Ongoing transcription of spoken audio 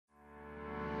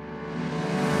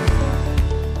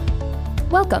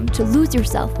Welcome to Lose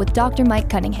Yourself with Dr. Mike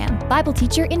Cunningham, Bible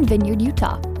teacher in Vineyard,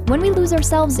 Utah. When we lose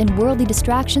ourselves in worldly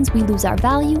distractions, we lose our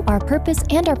value, our purpose,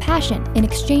 and our passion in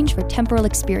exchange for temporal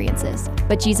experiences.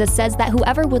 But Jesus says that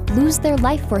whoever would lose their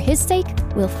life for his sake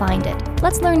will find it.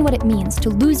 Let's learn what it means to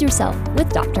lose yourself with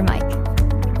Dr. Mike.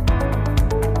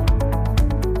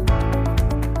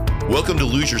 Welcome to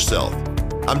Lose Yourself.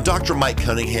 I'm Dr. Mike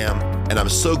Cunningham, and I'm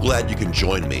so glad you can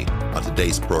join me on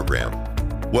today's program.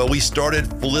 Well, we started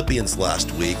Philippians last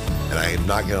week, and I am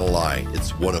not going to lie,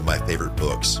 it's one of my favorite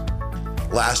books.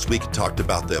 Last week, we talked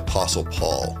about the Apostle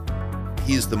Paul.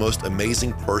 He is the most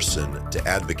amazing person to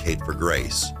advocate for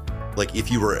grace. Like,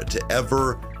 if you were to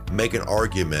ever make an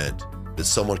argument that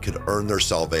someone could earn their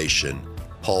salvation,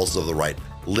 Paul's of the right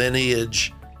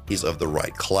lineage, he's of the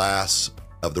right class,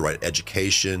 of the right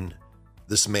education.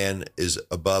 This man is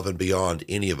above and beyond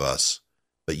any of us.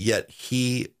 But yet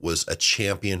he was a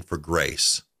champion for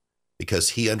grace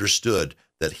because he understood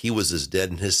that he was as dead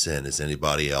in his sin as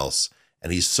anybody else.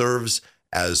 And he serves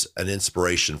as an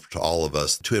inspiration to all of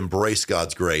us to embrace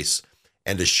God's grace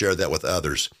and to share that with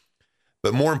others.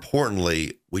 But more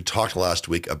importantly, we talked last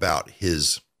week about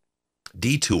his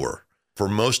detour. For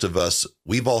most of us,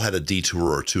 we've all had a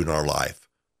detour or two in our life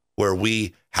where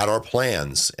we had our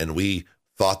plans and we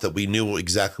thought that we knew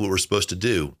exactly what we were supposed to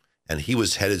do. And he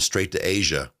was headed straight to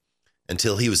Asia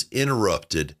until he was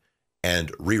interrupted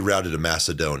and rerouted to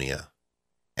Macedonia.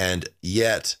 And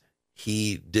yet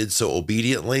he did so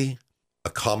obediently. A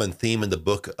common theme in the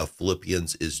book of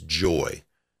Philippians is joy.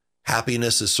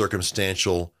 Happiness is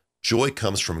circumstantial. Joy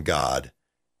comes from God.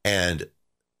 And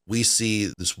we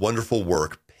see this wonderful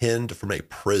work penned from a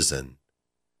prison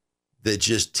that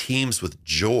just teems with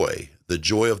joy, the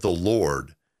joy of the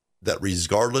Lord, that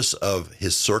regardless of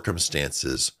his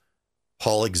circumstances,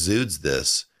 Paul exudes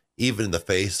this even in the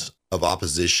face of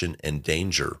opposition and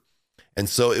danger. And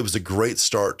so it was a great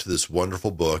start to this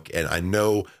wonderful book. And I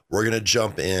know we're going to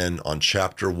jump in on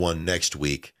chapter 1 next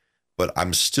week, but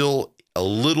I'm still a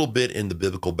little bit in the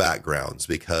biblical backgrounds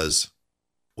because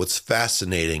what's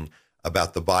fascinating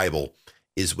about the Bible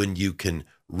is when you can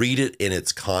read it in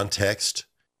its context,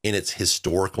 in its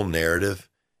historical narrative,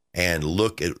 and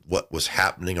look at what was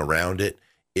happening around it,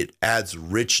 it adds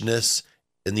richness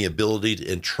and the ability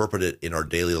to interpret it in our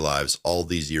daily lives all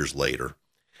these years later.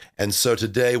 And so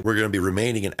today we're going to be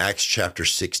remaining in Acts chapter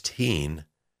 16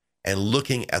 and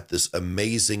looking at this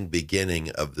amazing beginning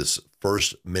of this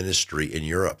first ministry in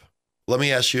Europe. Let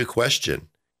me ask you a question.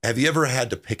 Have you ever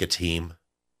had to pick a team?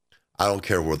 I don't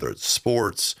care whether it's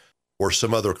sports or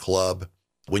some other club.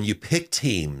 When you pick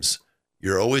teams,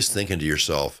 you're always thinking to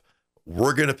yourself,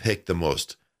 we're going to pick the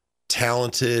most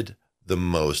talented, the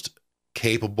most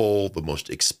capable, the most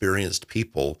experienced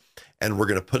people, and we're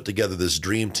going to put together this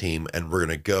dream team, and we're going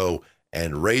to go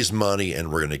and raise money,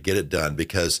 and we're going to get it done.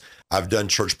 Because I've done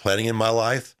church planning in my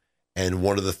life, and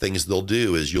one of the things they'll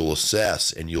do is you'll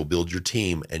assess and you'll build your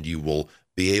team, and you will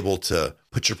be able to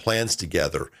put your plans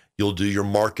together. You'll do your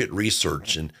market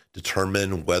research and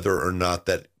determine whether or not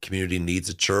that community needs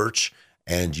a church,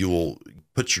 and you will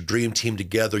put your dream team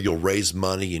together. You'll raise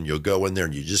money, and you'll go in there,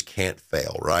 and you just can't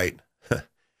fail, right?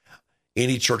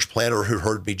 Any church planter who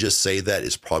heard me just say that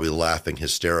is probably laughing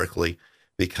hysterically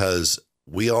because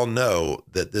we all know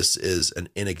that this is an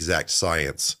inexact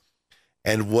science.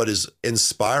 And what is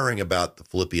inspiring about the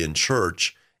Philippian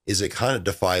church is it kind of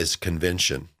defies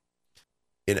convention.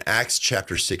 In Acts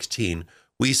chapter 16,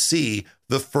 we see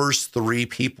the first three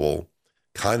people,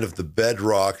 kind of the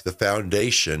bedrock, the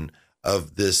foundation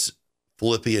of this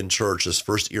Philippian church, this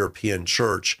first European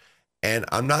church. And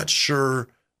I'm not sure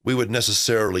we would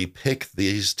necessarily pick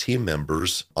these team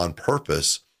members on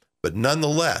purpose, but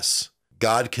nonetheless,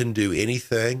 God can do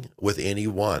anything with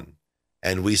anyone.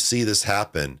 And we see this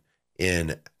happen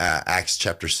in Acts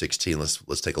chapter 16.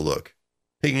 Let's take a look.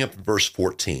 Picking up in verse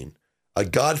 14, a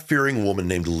God-fearing woman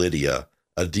named Lydia,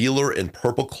 a dealer in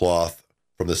purple cloth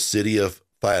from the city of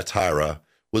Thyatira,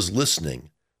 was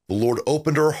listening. The Lord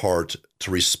opened her heart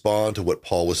to respond to what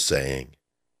Paul was saying.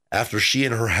 After she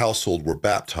and her household were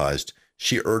baptized,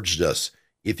 she urged us,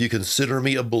 if you consider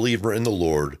me a believer in the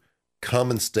Lord, come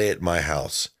and stay at my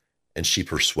house. And she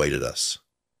persuaded us.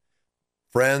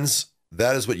 Friends,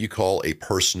 that is what you call a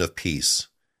person of peace.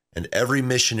 And every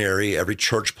missionary, every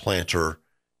church planter,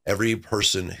 every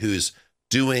person who's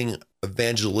doing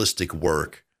evangelistic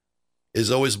work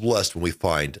is always blessed when we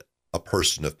find a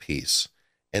person of peace.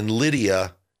 And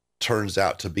Lydia turns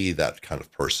out to be that kind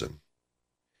of person.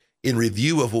 In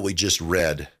review of what we just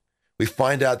read, we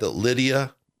find out that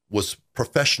Lydia was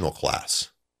professional class.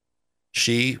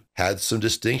 She had some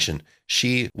distinction.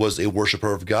 She was a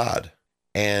worshiper of God,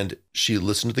 and she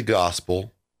listened to the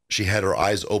gospel. She had her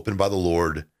eyes opened by the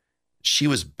Lord. She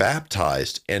was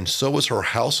baptized, and so was her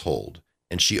household,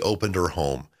 and she opened her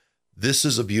home. This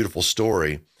is a beautiful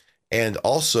story. And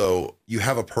also, you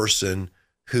have a person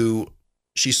who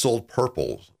she sold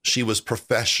purple. She was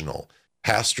professional.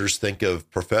 Pastors think of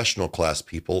professional class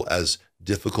people as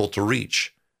difficult to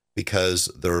reach because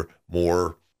they're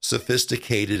more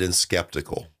sophisticated and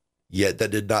skeptical. Yet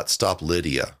that did not stop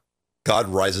Lydia. God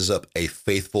rises up a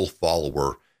faithful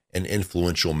follower and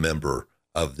influential member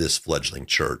of this fledgling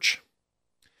church.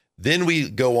 Then we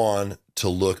go on to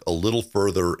look a little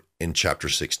further in chapter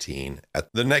 16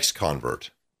 at the next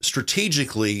convert.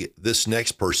 Strategically, this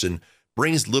next person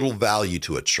brings little value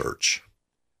to a church.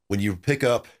 When you pick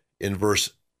up in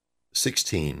verse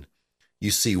 16, you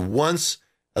see, once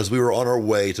as we were on our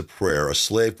way to prayer, a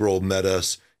slave girl met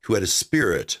us who had a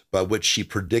spirit by which she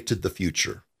predicted the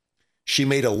future. She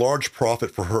made a large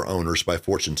profit for her owners by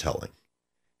fortune telling.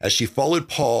 As she followed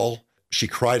Paul, she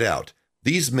cried out,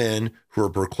 "These men who are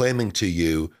proclaiming to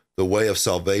you the way of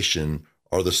salvation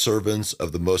are the servants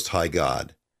of the Most High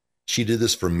God." She did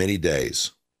this for many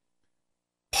days.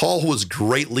 Paul was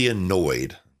greatly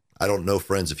annoyed. I don't know,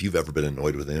 friends, if you've ever been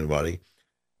annoyed with anybody,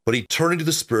 but he turned to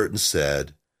the Spirit and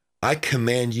said, "I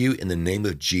command you in the name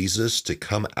of Jesus to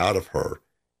come out of her."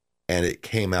 And it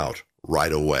came out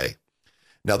right away.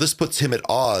 Now, this puts him at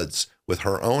odds with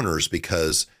her owners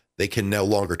because they can no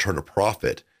longer turn a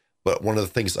profit. But one of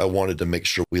the things I wanted to make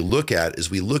sure we look at is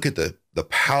we look at the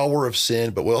power of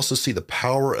sin, but we also see the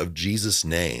power of Jesus'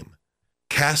 name.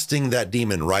 Casting that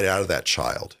demon right out of that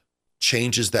child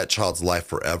changes that child's life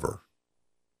forever.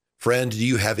 Friend, do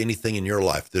you have anything in your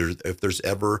life, if there's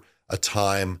ever a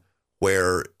time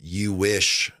where you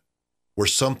wish, where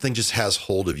something just has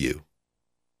hold of you,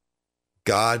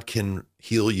 God can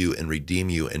heal you and redeem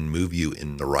you and move you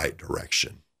in the right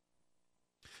direction.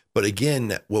 But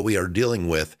again, what we are dealing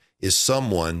with is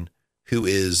someone who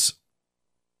is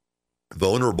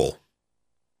vulnerable.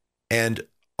 And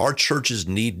our churches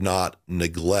need not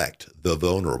neglect the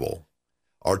vulnerable.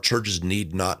 Our churches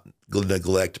need not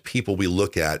neglect people we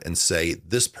look at and say,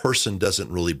 this person doesn't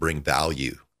really bring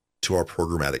value to our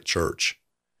programmatic church.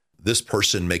 This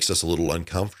person makes us a little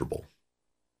uncomfortable.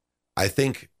 I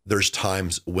think there's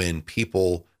times when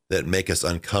people that make us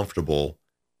uncomfortable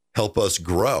help us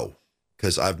grow,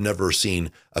 because I've never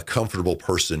seen a comfortable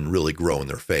person really grow in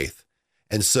their faith.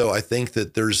 And so I think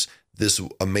that there's this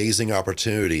amazing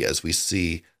opportunity as we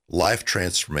see life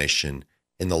transformation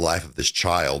in the life of this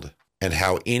child and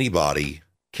how anybody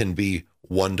can be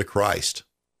won to Christ.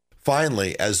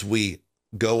 Finally, as we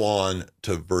go on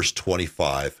to verse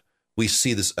 25, we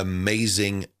see this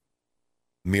amazing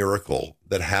miracle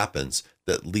that happens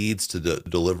that leads to the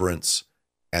deliverance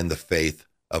and the faith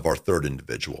of our third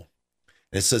individual.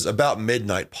 And it says, about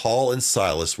midnight, Paul and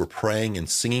Silas were praying and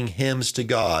singing hymns to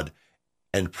God,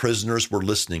 and prisoners were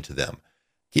listening to them.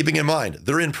 Keeping in mind,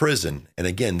 they're in prison. And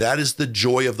again, that is the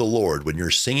joy of the Lord. When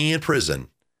you're singing in prison,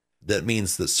 that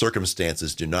means that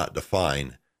circumstances do not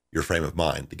define your frame of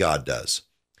mind. God does.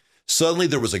 Suddenly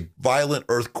there was a violent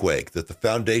earthquake that the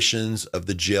foundations of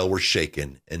the jail were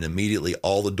shaken, and immediately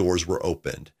all the doors were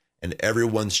opened, and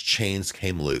everyone's chains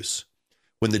came loose.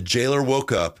 When the jailer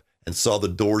woke up and saw the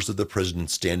doors of the prison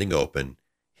standing open,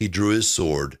 he drew his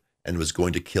sword and was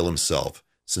going to kill himself,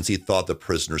 since he thought the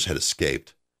prisoners had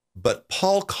escaped. But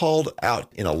Paul called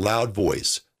out in a loud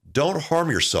voice, "Don't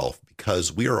harm yourself,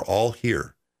 because we are all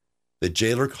here." The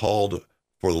jailer called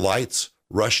for lights,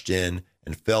 rushed in,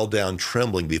 and fell down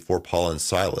trembling before Paul and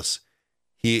Silas.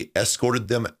 He escorted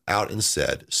them out and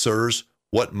said, "Sirs,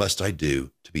 what must I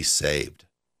do to be saved?"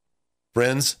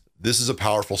 Friends, this is a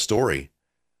powerful story.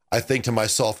 I think to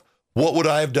myself, what would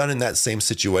I have done in that same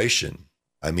situation?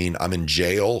 I mean, I'm in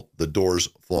jail, the doors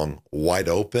flung wide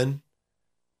open.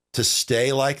 To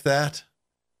stay like that,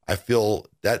 I feel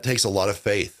that takes a lot of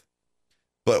faith.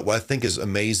 But what I think is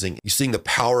amazing, you're seeing the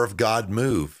power of God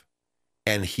move.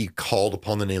 And he called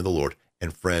upon the name of the Lord.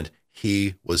 And friend,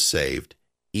 he was saved.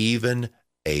 Even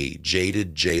a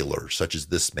jaded jailer such as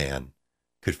this man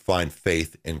could find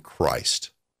faith in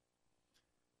Christ.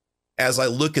 As I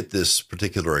look at this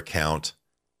particular account,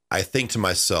 I think to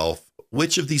myself,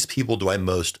 which of these people do I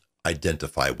most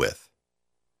identify with?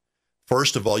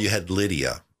 First of all, you had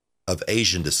Lydia, of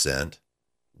Asian descent,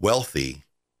 wealthy.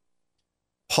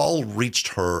 Paul reached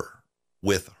her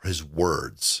with his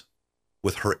words,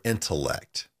 with her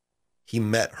intellect. He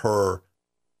met her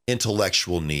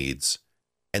intellectual needs,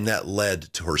 and that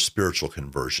led to her spiritual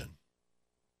conversion.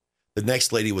 The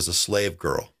next lady was a slave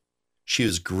girl. She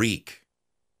was Greek.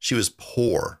 She was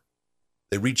poor.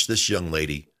 They reached this young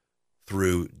lady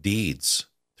through deeds,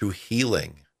 through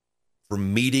healing, for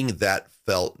meeting that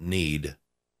felt need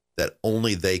that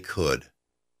only they could,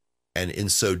 and in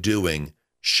so doing,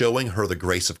 showing her the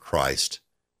grace of Christ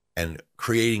and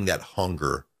creating that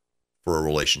hunger for a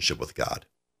relationship with God.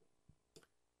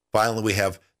 Finally, we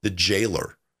have the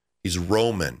jailer. He's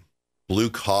Roman, blue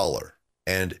collar,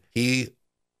 and he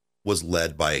was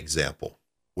led by example.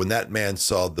 When that man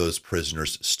saw those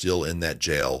prisoners still in that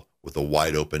jail with a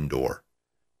wide open door,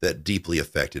 that deeply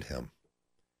affected him.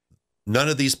 None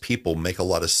of these people make a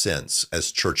lot of sense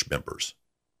as church members.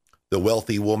 The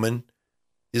wealthy woman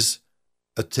is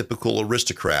a typical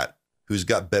aristocrat who's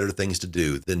got better things to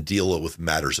do than deal with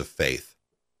matters of faith.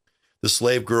 The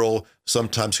slave girl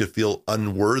sometimes could feel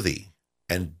unworthy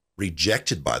and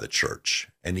rejected by the church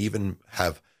and even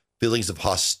have feelings of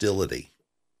hostility.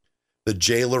 The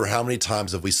jailer, how many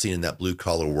times have we seen in that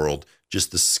blue-collar world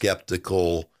just the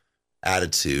skeptical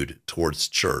attitude towards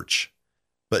church?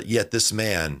 But yet this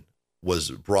man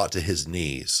was brought to his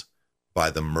knees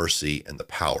by the mercy and the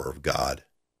power of God.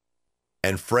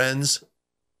 And friends,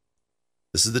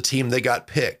 this is the team that got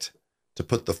picked to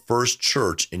put the first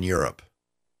church in Europe.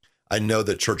 I know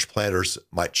that church planters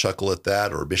might chuckle at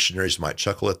that, or missionaries might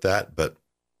chuckle at that, but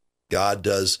God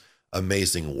does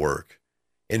amazing work.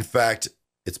 In fact,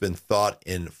 it's been thought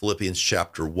in Philippians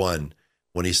chapter 1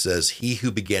 when he says, "He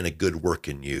who began a good work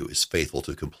in you is faithful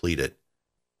to complete it."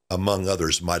 Among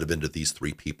others might have been to these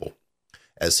three people,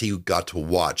 as he got to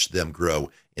watch them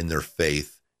grow in their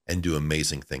faith and do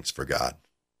amazing things for God.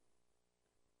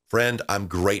 Friend, I'm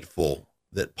grateful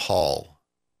that Paul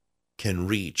can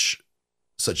reach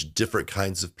such different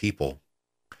kinds of people.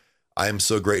 I am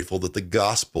so grateful that the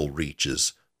gospel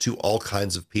reaches to all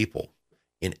kinds of people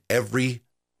in every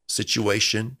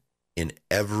situation, in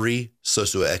every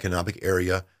socioeconomic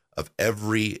area, of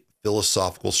every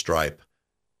philosophical stripe.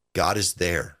 God is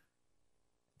there.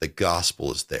 The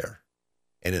gospel is there,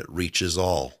 and it reaches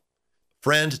all.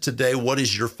 Friend, today, what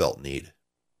is your felt need?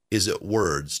 Is it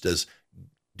words?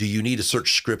 Do you need to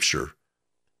search scripture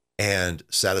and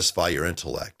satisfy your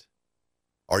intellect?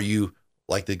 Are you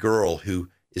like the girl who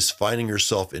is finding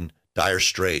herself in dire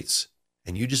straits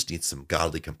and you just need some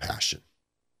godly compassion?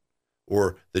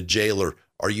 Or the jailer,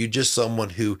 are you just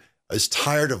someone who is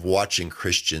tired of watching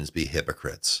Christians be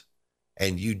hypocrites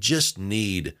and you just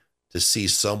need to see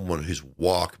someone whose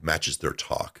walk matches their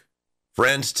talk?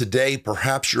 Friends, today,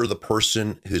 perhaps you're the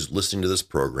person who's listening to this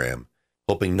program,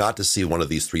 hoping not to see one of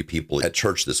these three people at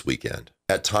church this weekend.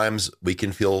 At times, we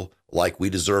can feel like we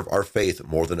deserve our faith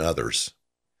more than others,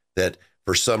 that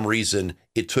for some reason,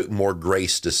 it took more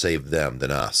grace to save them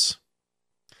than us.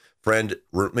 Friend,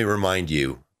 let me remind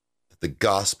you that the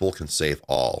gospel can save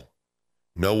all.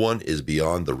 No one is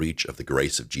beyond the reach of the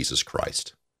grace of Jesus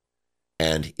Christ.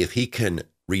 And if he can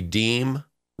redeem,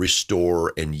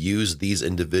 restore, and use these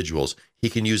individuals, he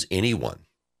can use anyone.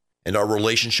 And our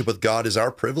relationship with God is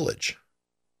our privilege.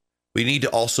 We need to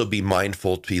also be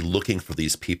mindful to be looking for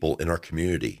these people in our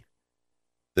community.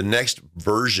 The next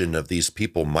version of these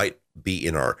people might be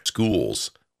in our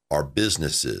schools, our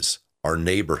businesses, our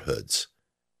neighborhoods.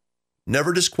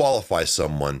 Never disqualify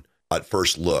someone at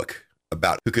first look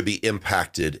about who could be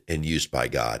impacted and used by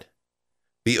God.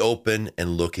 Be open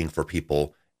and looking for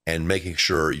people and making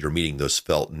sure you're meeting those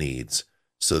felt needs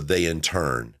so they in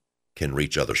turn can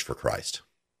reach others for Christ.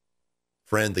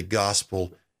 Friend, the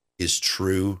gospel is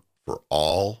true for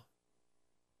all,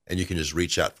 and you can just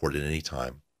reach out for it at any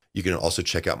time. You can also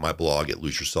check out my blog at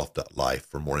loseyourself.life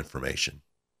for more information.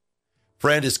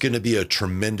 Friend, it's going to be a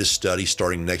tremendous study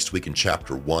starting next week in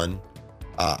chapter 1.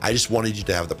 I just wanted you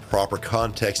to have the proper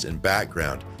context and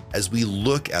background as we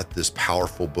look at this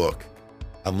powerful book.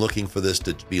 I'm looking for this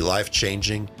to be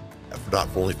life-changing, not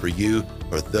only for you,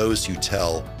 but those who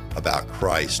tell about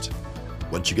Christ.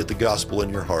 Once you get the gospel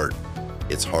in your heart,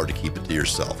 it's hard to keep it to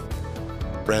yourself.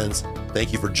 Friends,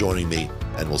 thank you for joining me,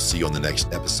 and we'll see you on the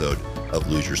next episode of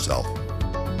Lose Yourself.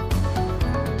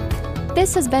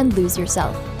 This has been Lose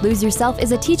Yourself. Lose Yourself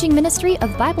is a teaching ministry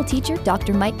of Bible teacher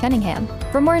Dr. Mike Cunningham.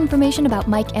 For more information about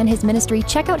Mike and his ministry,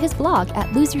 check out his blog at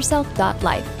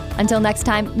loseyourself.life. Until next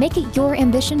time, make it your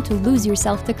ambition to lose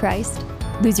yourself to Christ.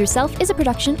 Lose Yourself is a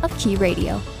production of Key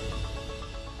Radio.